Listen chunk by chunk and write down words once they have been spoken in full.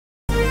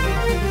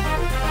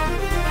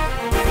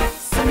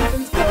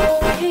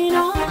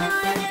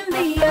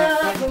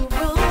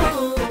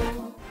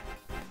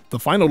The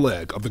final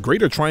leg of the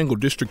Greater Triangle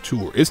District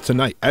Tour is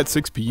tonight at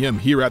 6 p.m.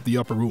 here at the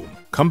Upper Room.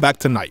 Come back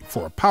tonight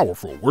for a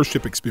powerful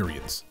worship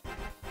experience.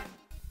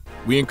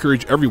 We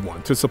encourage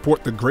everyone to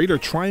support the Greater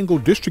Triangle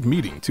District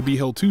Meeting to be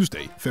held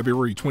Tuesday,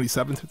 February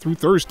 27th through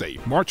Thursday,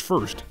 March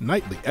 1st,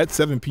 nightly at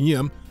 7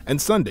 p.m.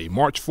 and Sunday,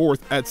 March 4th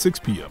at 6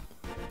 p.m.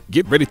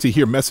 Get ready to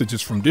hear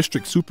messages from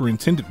District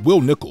Superintendent Will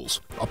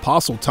Nichols,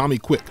 Apostle Tommy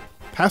Quick,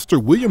 Pastor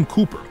William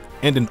Cooper,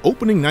 and an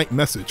opening night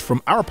message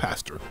from our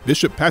pastor,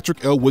 Bishop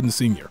Patrick L. Wooden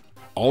Sr.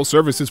 All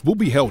services will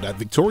be held at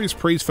Victorious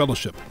Praise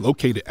Fellowship,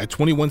 located at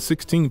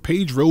 2116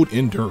 Page Road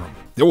in Durham.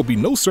 There will be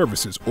no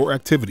services or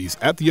activities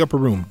at the Upper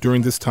Room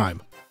during this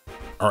time.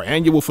 Our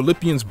annual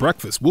Philippians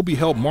breakfast will be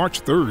held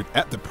March 3rd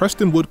at the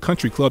Prestonwood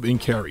Country Club in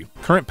Cary.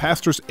 Current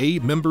pastors,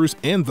 aid members,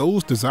 and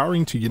those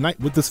desiring to unite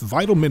with this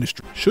vital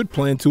ministry should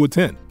plan to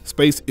attend.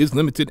 Space is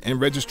limited and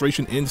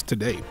registration ends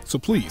today, so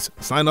please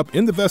sign up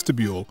in the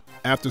vestibule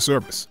after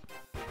service.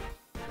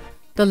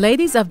 The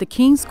Ladies of the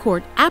King's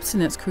Court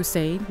Abstinence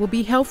Crusade will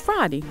be held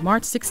Friday,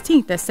 March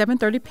 16th at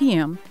 7:30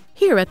 p.m.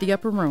 here at the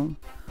Upper Room.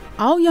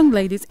 All young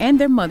ladies and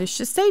their mothers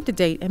should save the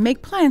date and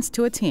make plans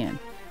to attend.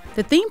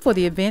 The theme for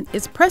the event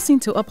is pressing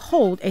to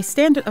uphold a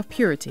standard of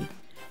purity.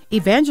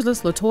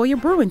 Evangelist Latoya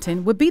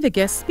Brewington will be the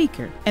guest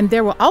speaker, and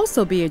there will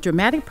also be a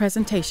dramatic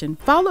presentation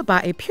followed by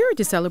a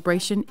purity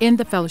celebration in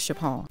the fellowship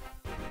hall.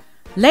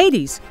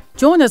 Ladies,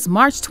 join us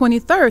March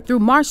 23rd through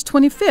March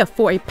 25th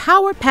for a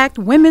power-packed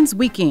women's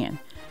weekend.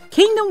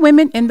 Kingdom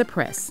Women in the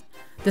Press.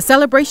 The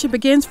celebration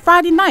begins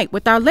Friday night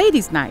with our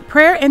Ladies' Night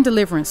Prayer and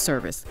Deliverance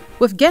service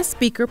with guest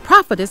speaker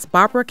Prophetess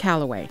Barbara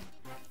Calloway.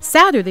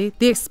 Saturday,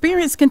 the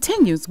experience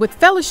continues with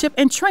fellowship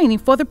and training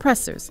for the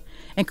pressers,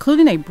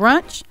 including a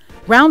brunch,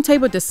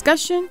 roundtable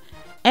discussion,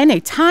 and a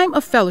time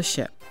of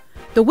fellowship.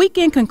 The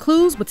weekend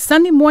concludes with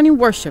Sunday morning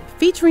worship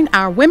featuring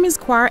our women's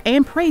choir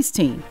and praise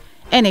team,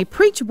 and a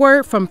preach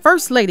word from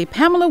First Lady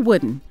Pamela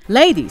Wooden.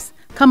 Ladies,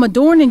 come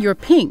adorned in your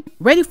pink,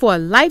 ready for a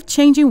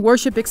life-changing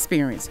worship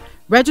experience.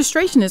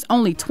 Registration is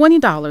only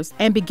 $20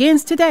 and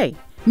begins today.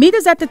 Meet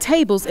us at the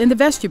tables in the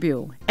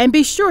vestibule, and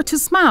be sure to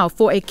smile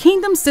for a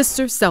Kingdom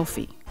Sister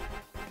selfie.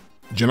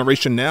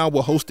 Generation Now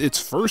will host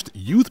its first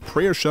Youth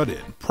Prayer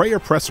Shut-In, Prayer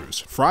Pressers,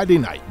 Friday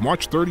night,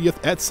 March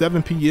 30th at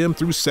 7 p.m.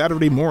 through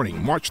Saturday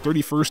morning, March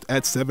 31st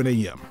at 7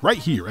 a.m., right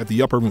here at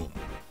the Upper Room.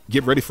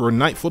 Get ready for a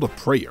night full of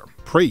prayer,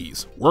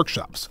 praise,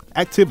 workshops,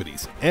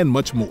 activities, and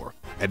much more.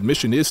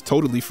 Admission is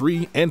totally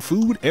free, and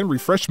food and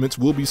refreshments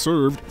will be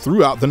served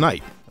throughout the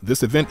night.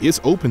 This event is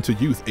open to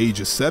youth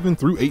ages 7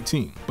 through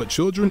 18, but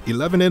children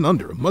 11 and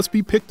under must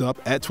be picked up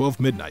at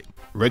 12 midnight.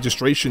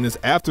 Registration is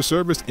after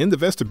service in the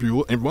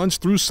vestibule and runs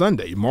through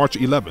Sunday, March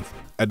 11th.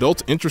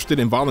 Adults interested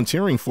in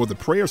volunteering for the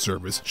prayer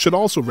service should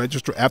also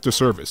register after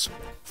service.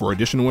 For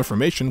additional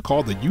information,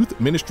 call the Youth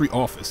Ministry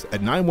Office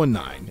at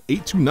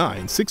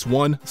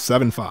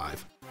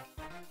 919-829-6175.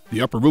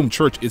 The Upper Room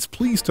Church is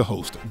pleased to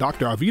host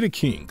Dr. Avita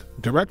King,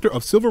 Director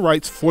of Civil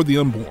Rights for the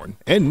Unborn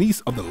and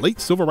niece of the late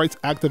civil rights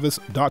activist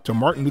Dr.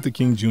 Martin Luther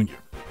King Jr.,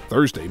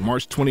 Thursday,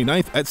 March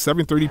 29th at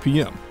 7:30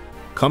 p.m.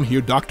 Come hear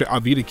Dr.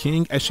 Avita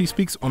King as she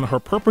speaks on her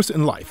purpose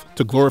in life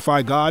to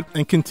glorify God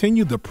and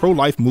continue the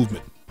pro-life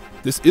movement.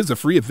 This is a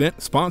free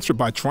event sponsored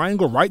by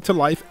Triangle Right to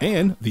Life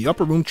and the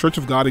Upper Room Church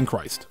of God in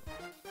Christ.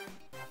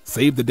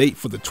 Save the date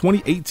for the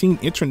 2018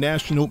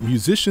 International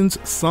Musicians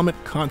Summit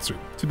Concert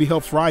to be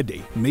held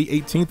Friday, May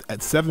 18th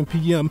at 7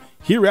 p.m.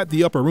 here at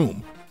the Upper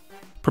Room.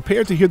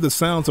 Prepare to hear the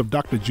sounds of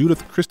Dr.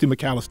 Judith Christy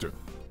McAllister,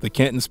 the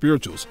Canton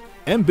Spirituals,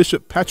 and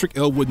Bishop Patrick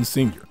L. Wooden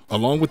Sr.,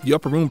 along with the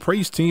Upper Room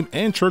Praise Team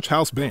and Church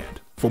House Band.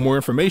 For more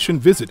information,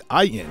 visit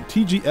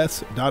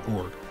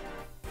intgs.org.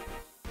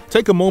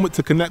 Take a moment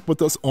to connect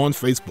with us on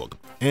Facebook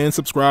and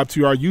subscribe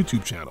to our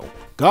YouTube channel,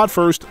 God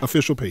First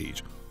Official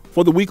Page,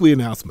 for the weekly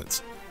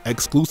announcements,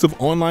 exclusive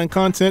online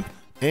content,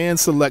 and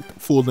select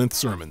full-length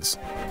sermons.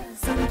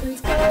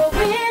 Something's going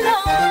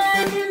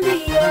on in the